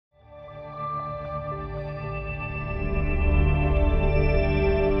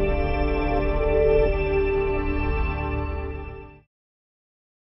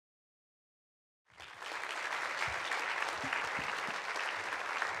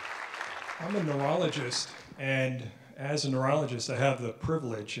I'm a neurologist, and as a neurologist, I have the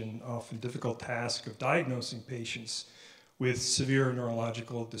privilege and often difficult task of diagnosing patients with severe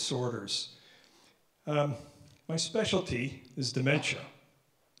neurological disorders. My specialty is dementia.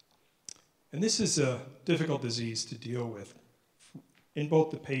 And this is a difficult disease to deal with in both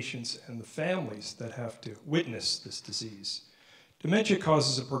the patients and the families that have to witness this disease. Dementia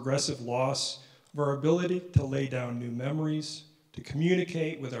causes a progressive loss of our ability to lay down new memories, to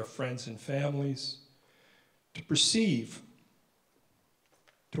communicate with our friends and families, to perceive,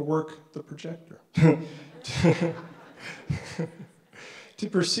 to work the projector, to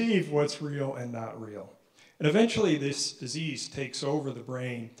perceive what's real and not real. And eventually this disease takes over the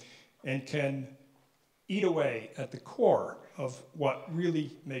brain and can eat away at the core of what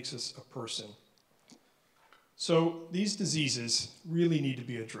really makes us a person. So these diseases really need to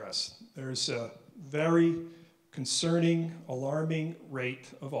be addressed. There's a very concerning, alarming rate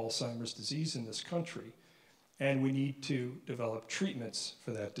of Alzheimer's disease in this country, and we need to develop treatments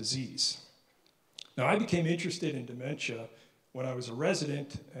for that disease. Now, I became interested in dementia when I was a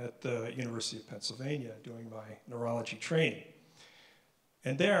resident at the University of Pennsylvania doing my neurology training.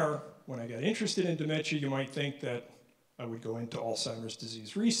 And there, when I got interested in dementia, you might think that I would go into Alzheimer's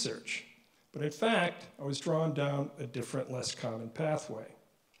disease research. But in fact, I was drawn down a different, less common pathway.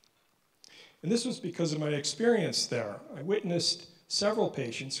 And this was because of my experience there. I witnessed several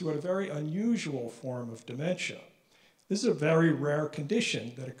patients who had a very unusual form of dementia. This is a very rare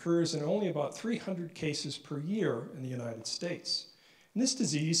condition that occurs in only about 300 cases per year in the United States. And this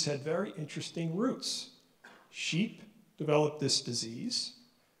disease had very interesting roots. Sheep developed this disease,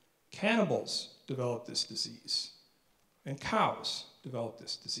 cannibals developed this disease, and cows developed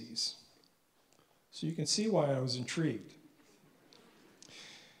this disease. So you can see why I was intrigued.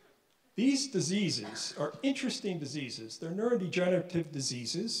 These diseases are interesting diseases. They're neurodegenerative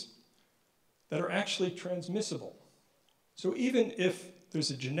diseases that are actually transmissible. So even if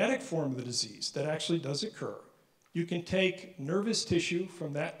there's a genetic form of the disease that actually does occur, you can take nervous tissue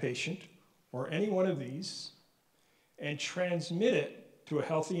from that patient or any one of these and transmit it to a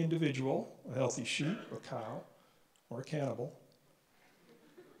healthy individual, a healthy sheep, a cow, or a cannibal,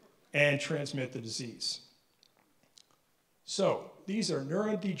 and transmit the disease. So these are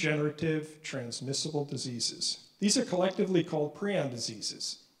neurodegenerative transmissible diseases. These are collectively called prion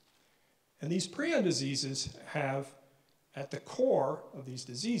diseases. And these prion diseases have, at the core of these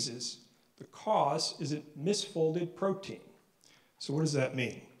diseases, the cause is a misfolded protein. So what does that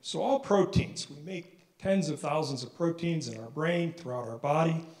mean? So all proteins, we make tens of thousands of proteins in our brain, throughout our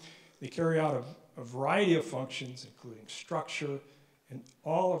body. They carry out a variety of functions, including structure and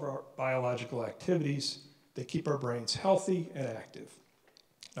all of our biological activities. They keep our brains healthy and active.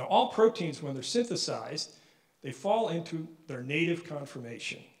 Now, all proteins, when they're synthesized, they fall into their native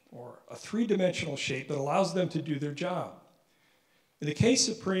conformation, or a three-dimensional shape that allows them to do their job. In the case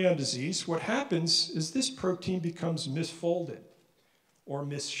of prion disease, what happens is this protein becomes misfolded or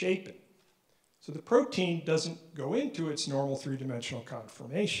misshapen. So the protein doesn't go into its normal three-dimensional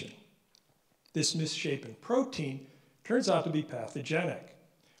conformation. This misshapen protein turns out to be pathogenic.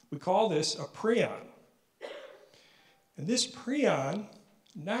 We call this a prion. And this prion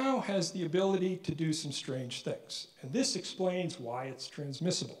now has the ability to do some strange things. And this explains why it's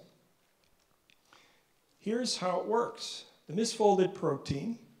transmissible. Here's how it works. The misfolded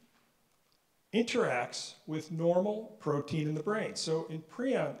protein interacts with normal protein in the brain. So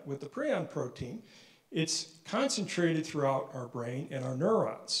with the prion protein, it's concentrated throughout our brain and our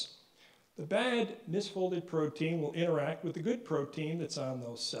neurons. The bad misfolded protein will interact with the good protein that's on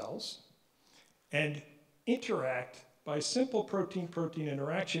those cells and interact by simple protein-protein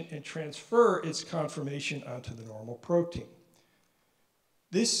interaction and transfer its conformation onto the normal protein.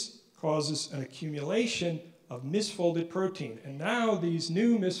 This causes an accumulation of misfolded protein. And now these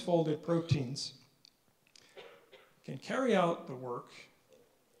new misfolded proteins can carry out the work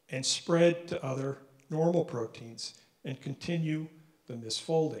and spread to other normal proteins and continue the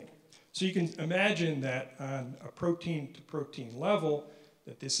misfolding. So you can imagine that on a protein-to-protein level,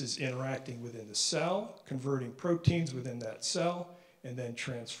 that this is interacting within the cell, converting proteins within that cell, and then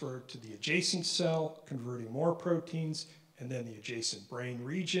transferred to the adjacent cell, converting more proteins, and then the adjacent brain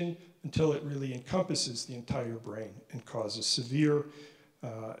region, until it really encompasses the entire brain and causes severe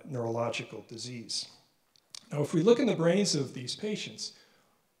neurological disease. Now, if we look in the brains of these patients,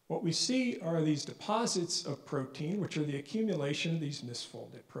 what we see are these deposits of protein, which are the accumulation of these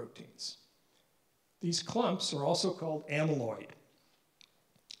misfolded proteins. These clumps are also called amyloid.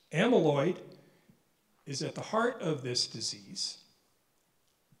 Amyloid is at the heart of this disease,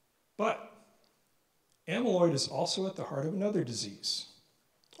 but amyloid is also at the heart of another disease,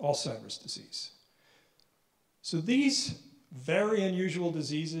 Alzheimer's disease. So these very unusual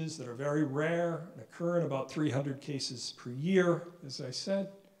diseases that are very rare and occur in about 300 cases per year, as I said,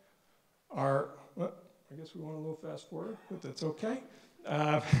 are, well, I guess we want a little fast forward, but that's okay,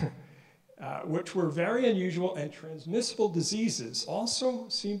 which were very unusual and transmissible diseases, also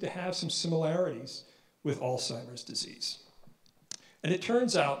seem to have some similarities with Alzheimer's disease. And it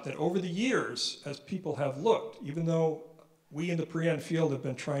turns out that over the years, as people have looked, even though we in the prion field have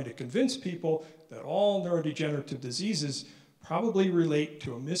been trying to convince people that all neurodegenerative diseases probably relate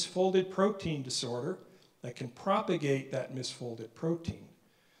to a misfolded protein disorder that can propagate that misfolded protein.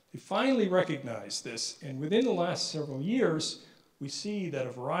 They finally recognized this, and within the last several years, we see that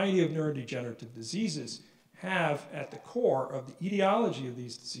a variety of neurodegenerative diseases have at the core of the etiology of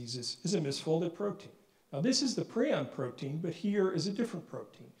these diseases is a misfolded protein. Now this is the prion protein, but here is a different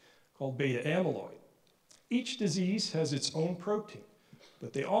protein called beta amyloid. Each disease has its own protein,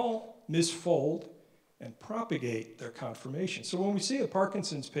 but they all misfold and propagate their conformation. So when we see a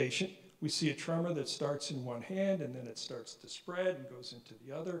Parkinson's patient, we see a tremor that starts in one hand and then it starts to spread and goes into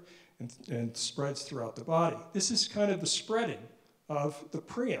the other and spreads throughout the body. This is kind of the spreading of the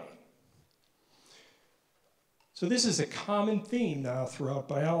prion. So this is a common theme now throughout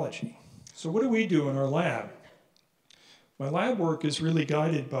biology. So what do we do in our lab? My lab work is really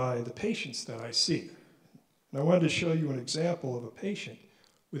guided by the patients that I see. And I wanted to show you an example of a patient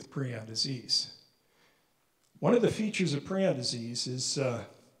with prion disease. One of the features of prion disease is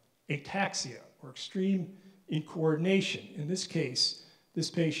ataxia, or extreme incoordination. In this case, this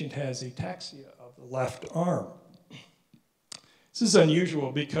patient has ataxia of the left arm. This is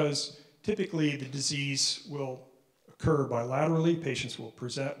unusual because typically the disease will occur bilaterally. Patients will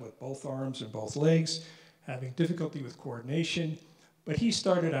present with both arms and both legs, having difficulty with coordination, but he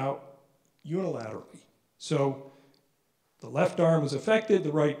started out unilaterally. So the left arm was affected,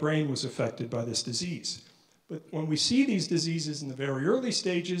 the right brain was affected by this disease. But when we see these diseases in the very early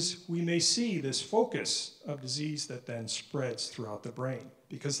stages, we may see this focus of disease that then spreads throughout the brain,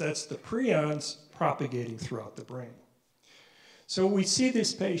 because that's the prions propagating throughout the brain. So we see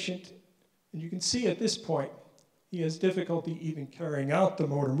this patient, and you can see at this point, he has difficulty even carrying out the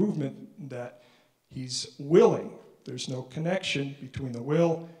motor movement that he's willing. There's no connection between the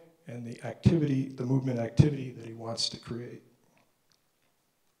will and the activity, the movement activity that he wants to create.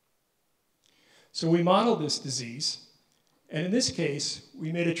 So we modeled this disease, and in this case,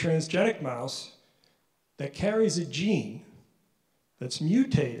 we made a transgenic mouse that carries a gene that's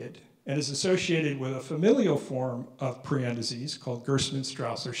mutated and is associated with a familial form of prion disease called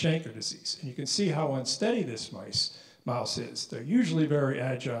Gerstmann-Straussler-Schenker disease. And you can see how unsteady this mouse is. They're usually very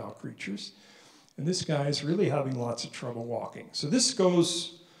agile creatures, and this guy is really having lots of trouble walking. So this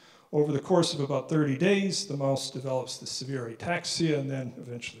goes over the course of about 30 days. The mouse develops the severe ataxia and then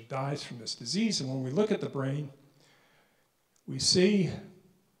eventually dies from this disease. And when we look at the brain, we see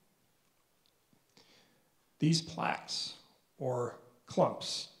these plaques or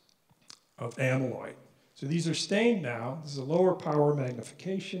clumps of amyloid. So these are stained now. This is a lower power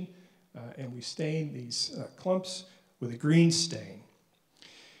magnification, and we stain these clumps with a green stain.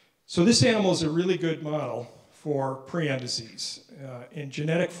 So this animal is a really good model for prion disease, in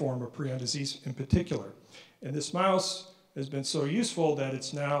genetic form of prion disease in particular. And this mouse has been so useful that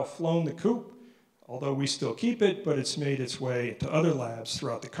it's now flown the coop, although we still keep it, but it's made its way to other labs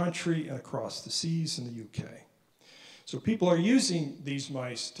throughout the country and across the seas in the UK. So people are using these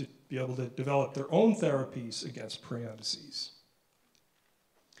mice to be able to develop their own therapies against prion disease.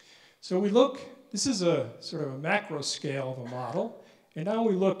 So we look, this is a sort of a macro scale of a model, and now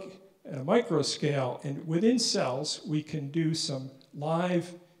we look at a micro scale, and within cells, we can do some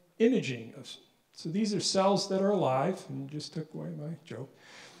live imaging. So these are cells that are alive, and you just took away my joke.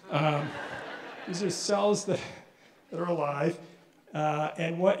 These are cells that are alive,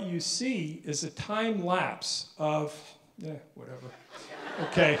 and what you see is a time lapse of, whatever.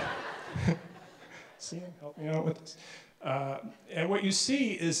 Okay. Sam, help me out with this. And what you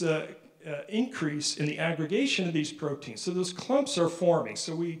see is an increase in the aggregation of these proteins. So those clumps are forming.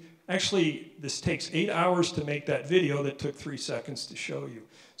 So actually, this takes 8 hours to make that video that took 3 seconds to show you.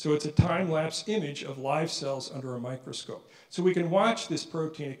 So it's a time-lapse image of live cells under a microscope. So we can watch this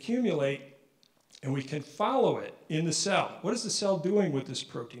protein accumulate, and we can follow it in the cell. What is the cell doing with this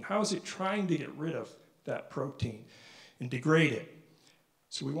protein? How is it trying to get rid of that protein and degrade it?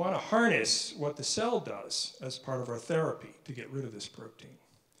 So we want to harness what the cell does as part of our therapy to get rid of this protein.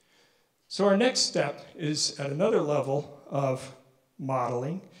 So our next step is at another level of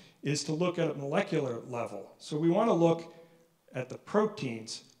modeling, is to look at a molecular level. So we want to look at the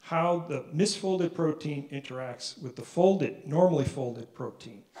proteins how the misfolded protein interacts with the normally folded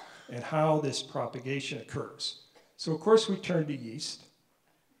protein, and how this propagation occurs. So of course we turn to yeast,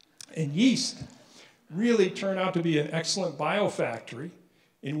 and yeast really turn out to be an excellent biofactory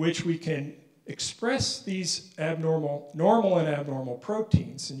in which we can express these normal and abnormal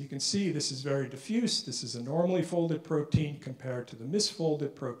proteins. And you can see this is very diffuse. This is a normally folded protein compared to the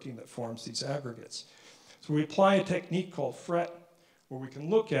misfolded protein that forms these aggregates. So we apply a technique called FRET, where we can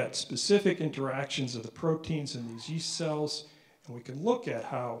look at specific interactions of the proteins in these yeast cells, and we can look at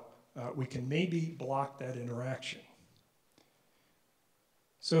how we can maybe block that interaction.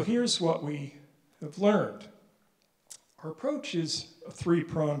 So here's what we have learned. Our approach is a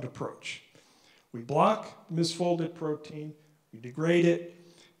three-pronged approach. We block the misfolded protein, we degrade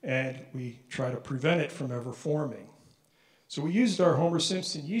it, and we try to prevent it from ever forming. So we used our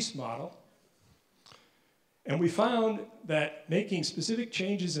Homer-Simpson yeast model, and we found that making specific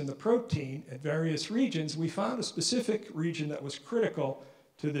changes in the protein at various regions, we found a specific region that was critical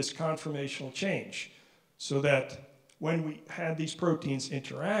to this conformational change, so that when we had these proteins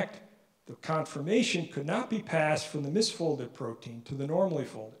interact, the conformation could not be passed from the misfolded protein to the normally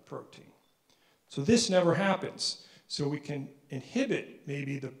folded protein. So this never happens. So we can inhibit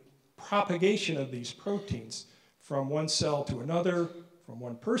maybe the propagation of these proteins from one cell to another, from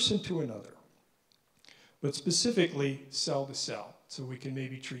one person to another, but specifically cell to cell. So we can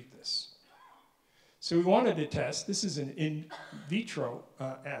maybe treat this. So we wanted to test, this is an in vitro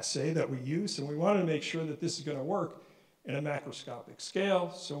assay that we use, and we wanted to make sure that this is going to work in a macroscopic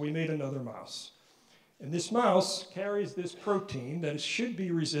scale, so we made another mouse. And this mouse carries this protein that should be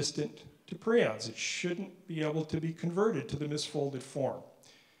resistant to prions. It shouldn't be able to be converted to the misfolded form.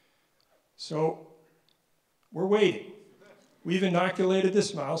 So we're waiting. We've inoculated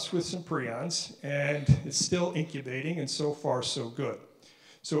this mouse with some prions, and it's still incubating, and so far so good.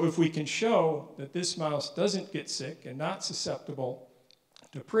 So if we can show that this mouse doesn't get sick and not susceptible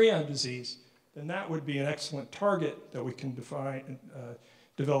to prion disease, then that would be an excellent target that we can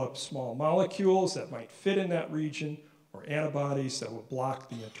develop small molecules that might fit in that region, or antibodies that will block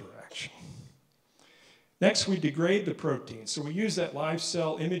the interaction. Next, we degrade the protein. So we use that live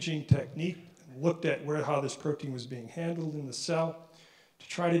cell imaging technique and looked at how this protein was being handled in the cell to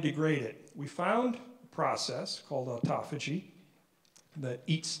try to degrade it. We found a process called autophagy that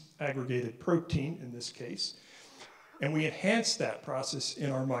eats aggregated protein in this case, and we enhanced that process in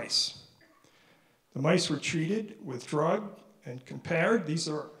our mice. The mice were treated with drug and compared. These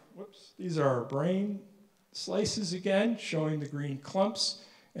are our brain slices again, showing the green clumps.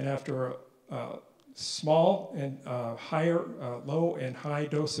 And after a small and low and high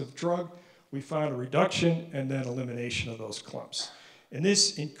dose of drug, we found a reduction and then elimination of those clumps. And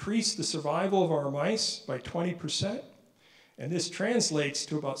this increased the survival of our mice by 20%. And this translates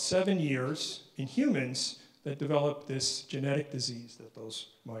to about 7 years in humans that develop this genetic disease that those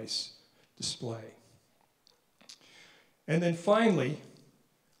mice display. And then finally,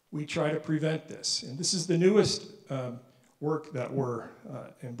 we try to prevent this. And this is the newest work that we're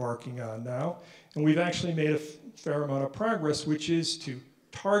embarking on now. And we've actually made a fair amount of progress, which is to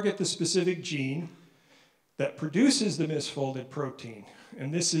target the specific gene that produces the misfolded protein.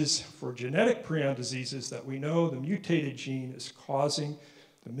 And this is for genetic prion diseases that we know the mutated gene is causing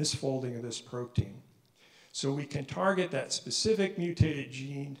the misfolding of this protein. So we can target that specific mutated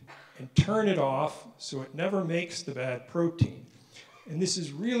gene and turn it off so it never makes the bad protein. And this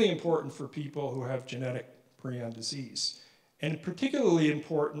is really important for people who have genetic prion disease. And particularly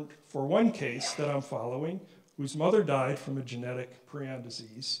important for one case that I'm following, whose mother died from a genetic prion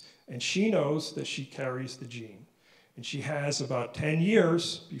disease, and she knows that she carries the gene. And she has about 10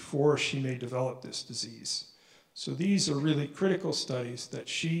 years before she may develop this disease. So these are really critical studies that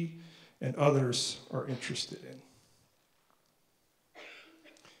she and others are interested in.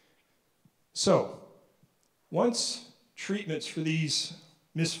 So, once treatments for these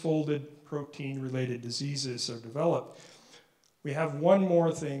misfolded protein-related diseases are developed, we have one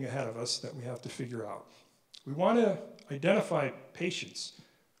more thing ahead of us that we have to figure out. We want to identify patients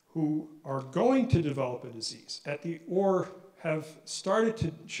who are going to develop a disease or have started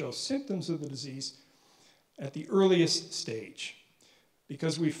to show symptoms of the disease at the earliest stage.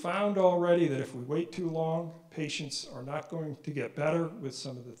 Because we found already that if we wait too long, patients are not going to get better with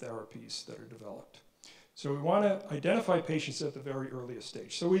some of the therapies that are developed. So we want to identify patients at the very earliest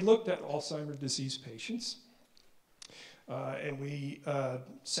stage. So we looked at Alzheimer's disease patients, and we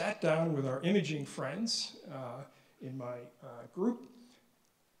sat down with our imaging friends in my group,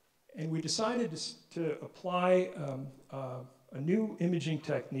 and we decided to apply a new imaging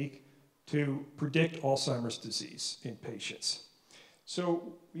technique to predict Alzheimer's disease in patients.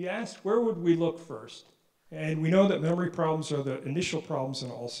 So we asked, where would we look first? And we know that memory problems are the initial problems in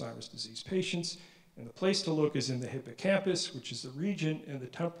Alzheimer's disease patients. And the place to look is in the hippocampus, which is the region in the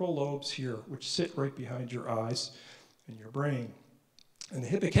temporal lobes here, which sit right behind your eyes and your brain. And the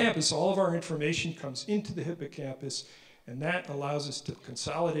hippocampus, all of our information comes into the hippocampus, and that allows us to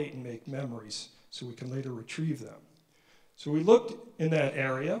consolidate and make memories so we can later retrieve them. So we looked in that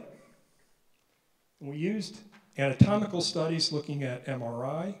area, and we used anatomical studies looking at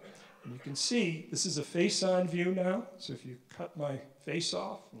MRI. And you can see, this is a face-on view now. So if you cut my face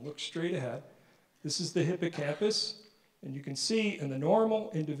off and look straight ahead, this is the hippocampus. And you can see in the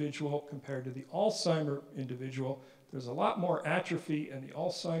normal individual compared to the Alzheimer individual, there's a lot more atrophy in the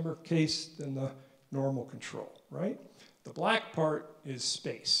Alzheimer case than the normal control, right? The black part is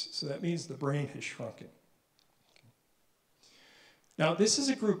space. So that means the brain has shrunken. Now, this is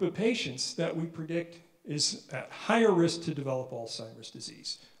a group of patients that we predict is at higher risk to develop Alzheimer's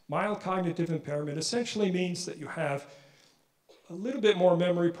disease. Mild cognitive impairment essentially means that you have a little bit more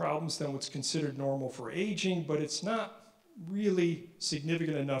memory problems than what's considered normal for aging, but it's not really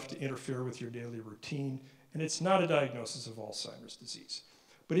significant enough to interfere with your daily routine, and it's not a diagnosis of Alzheimer's disease.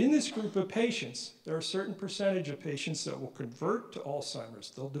 But in this group of patients, there are a certain percentage of patients that will convert to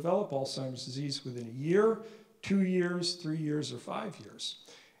Alzheimer's. They'll develop Alzheimer's disease within a year, 2 years, 3 years, or 5 years.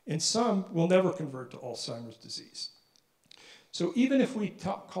 And some will never convert to Alzheimer's disease. So even if we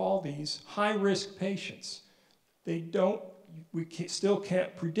call these high-risk patients, we still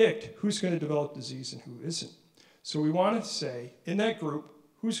can't predict who's going to develop disease and who isn't. So we want to say, in that group,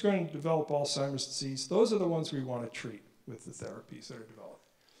 who's going to develop Alzheimer's disease? Those are the ones we want to treat with the therapies that are developed.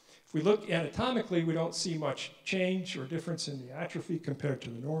 If we look anatomically, we don't see much change or difference in the atrophy compared to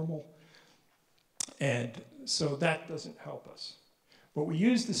the normal. And so that doesn't help us. But we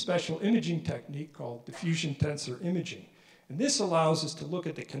use the special imaging technique called diffusion tensor imaging. And this allows us to look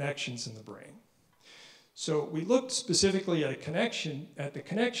at the connections in the brain. So we looked specifically at the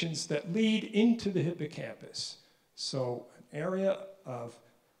connections that lead into the hippocampus. So an area of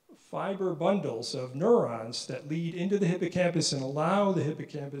fiber bundles of neurons that lead into the hippocampus and allow the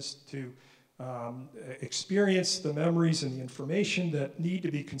hippocampus to experience the memories and the information that need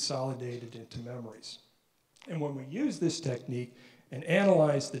to be consolidated into memories. And when we use this technique and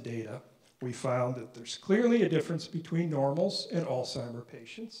analyze the data, we found that there's clearly a difference between normals and Alzheimer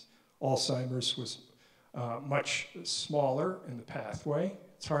patients. Alzheimer's was much smaller in the pathway.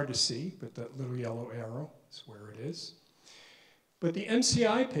 It's hard to see, but that little yellow arrow is where it is. But the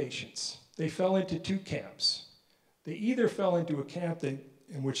MCI patients, they fell into two camps. They either fell into a camp in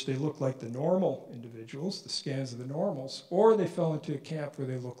which they looked like the normal individuals, the scans of the normals, or they fell into a camp where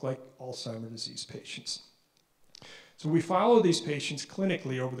they looked like Alzheimer's disease patients. So we followed these patients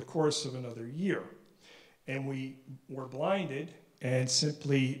clinically over the course of another year. And we were blinded and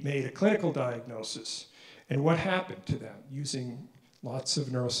simply made a clinical diagnosis. And what happened to them using lots of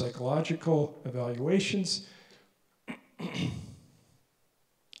neuropsychological evaluations.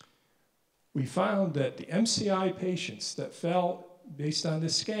 We found that the MCI patients that fell, based on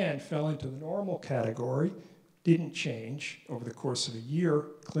this scan, fell into the normal category, didn't change over the course of a year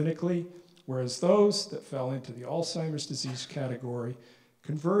clinically, whereas those that fell into the Alzheimer's disease category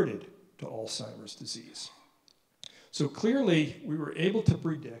converted to Alzheimer's disease. So clearly, we were able to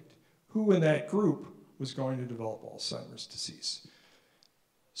predict who in that group was going to develop Alzheimer's disease.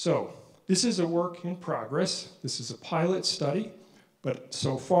 So this is a work in progress. This is a pilot study, but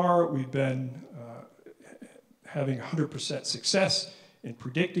so far we've been having 100% success in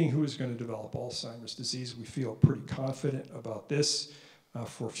predicting who is going to develop Alzheimer's disease. We feel pretty confident about this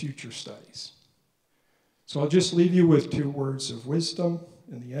for future studies. So I'll just leave you with 2 words of wisdom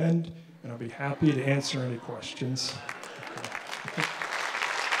in the end, and I'll be happy to answer any questions.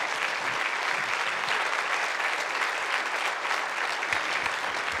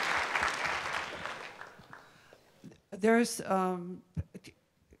 There's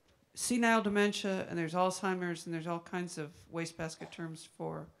senile dementia, and there's Alzheimer's, and there's all kinds of wastebasket terms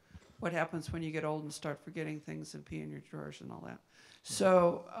for what happens when you get old and start forgetting things and pee in your drawers and all that.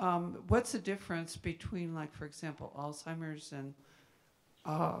 So what's the difference between, like, for example, Alzheimer's and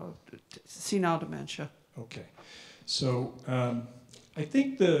senile dementia? Okay. So I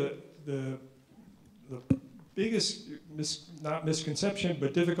think the biggest, not misconception,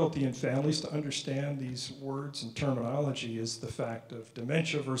 but difficulty in families to understand these words and terminology is the fact of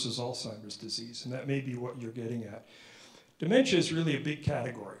dementia versus Alzheimer's disease, and that may be what you're getting at. Dementia is really a big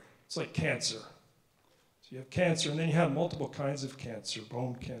category. It's like cancer. So you have cancer, and then you have multiple kinds of cancer: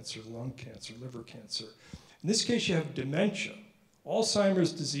 bone cancer, lung cancer, liver cancer. In this case, you have dementia,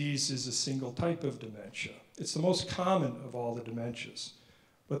 Alzheimer's disease is a single type of dementia. It's the most common of all the dementias.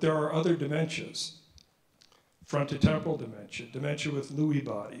 But there are other dementias. Frontotemporal dementia, dementia with Lewy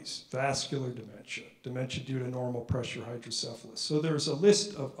bodies, vascular dementia, dementia due to normal pressure hydrocephalus. So there's a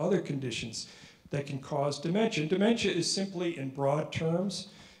list of other conditions that can cause dementia. Dementia is simply, in broad terms,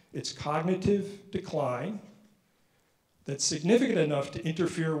 it's cognitive decline that's significant enough to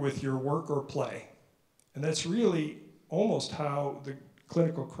interfere with your work or play. And that's really almost how the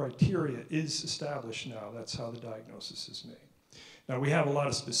clinical criteria is established now. That's how the diagnosis is made. Now, we have a lot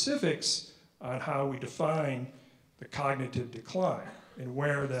of specifics on how we define the cognitive decline and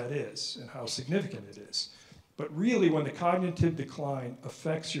where that is and how significant it is. But really, when the cognitive decline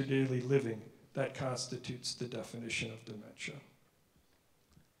affects your daily living, that constitutes the definition of dementia.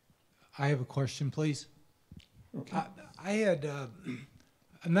 I have a question, please. Okay.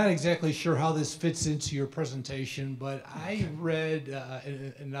 I'm not exactly sure how this fits into your presentation, but I read,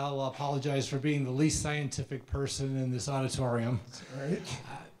 and I'll apologize for being the least scientific person in this auditorium. All right.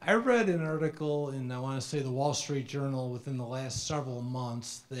 I read an article in, I want to say, the Wall Street Journal within the last several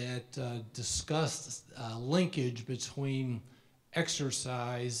months that discussed linkage between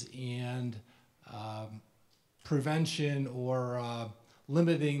exercise and prevention or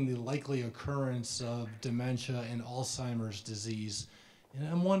limiting the likely occurrence of dementia and Alzheimer's disease. And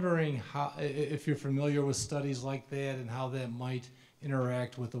I'm wondering how, if you're familiar with studies like that and how that might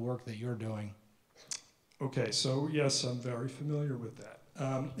interact with the work that you're doing. Okay, so yes, I'm very familiar with that.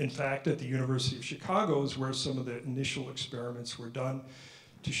 In fact, at the University of Chicago is where some of the initial experiments were done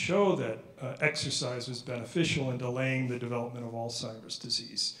to show that exercise was beneficial in delaying the development of Alzheimer's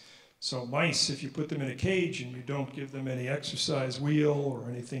disease. So mice, if you put them in a cage and you don't give them any exercise wheel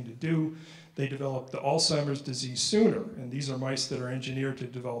or anything to do, they develop the Alzheimer's disease sooner. And these are mice that are engineered to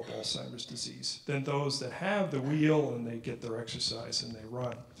develop Alzheimer's disease than those that have the wheel and they get their exercise and they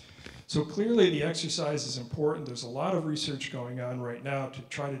run. So clearly the exercise is important. There's a lot of research going on right now to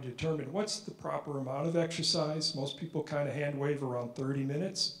try to determine what's the proper amount of exercise. Most people kind of hand wave around 30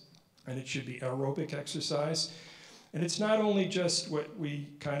 minutes, and it should be aerobic exercise. And it's not only just what we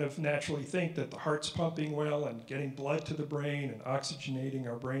kind of naturally think, that the heart's pumping well and getting blood to the brain and oxygenating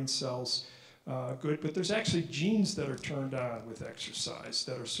our brain cells good, but there's actually genes that are turned on with exercise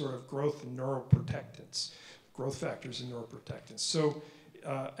that are sort of growth and neuroprotectants, growth factors and neuroprotectants. So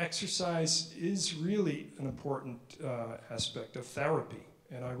exercise is really an important aspect of therapy,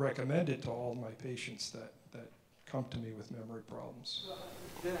 and I recommend it to all my patients that come to me with memory problems.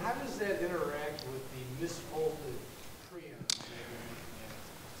 Then how does that interact with the misfolded prions?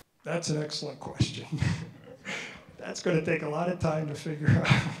 That's an excellent question. That's going to take a lot of time to figure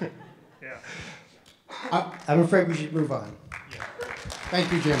out. Yeah. I'm afraid we should move on. Yeah.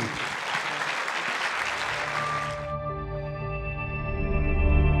 Thank you, Jim.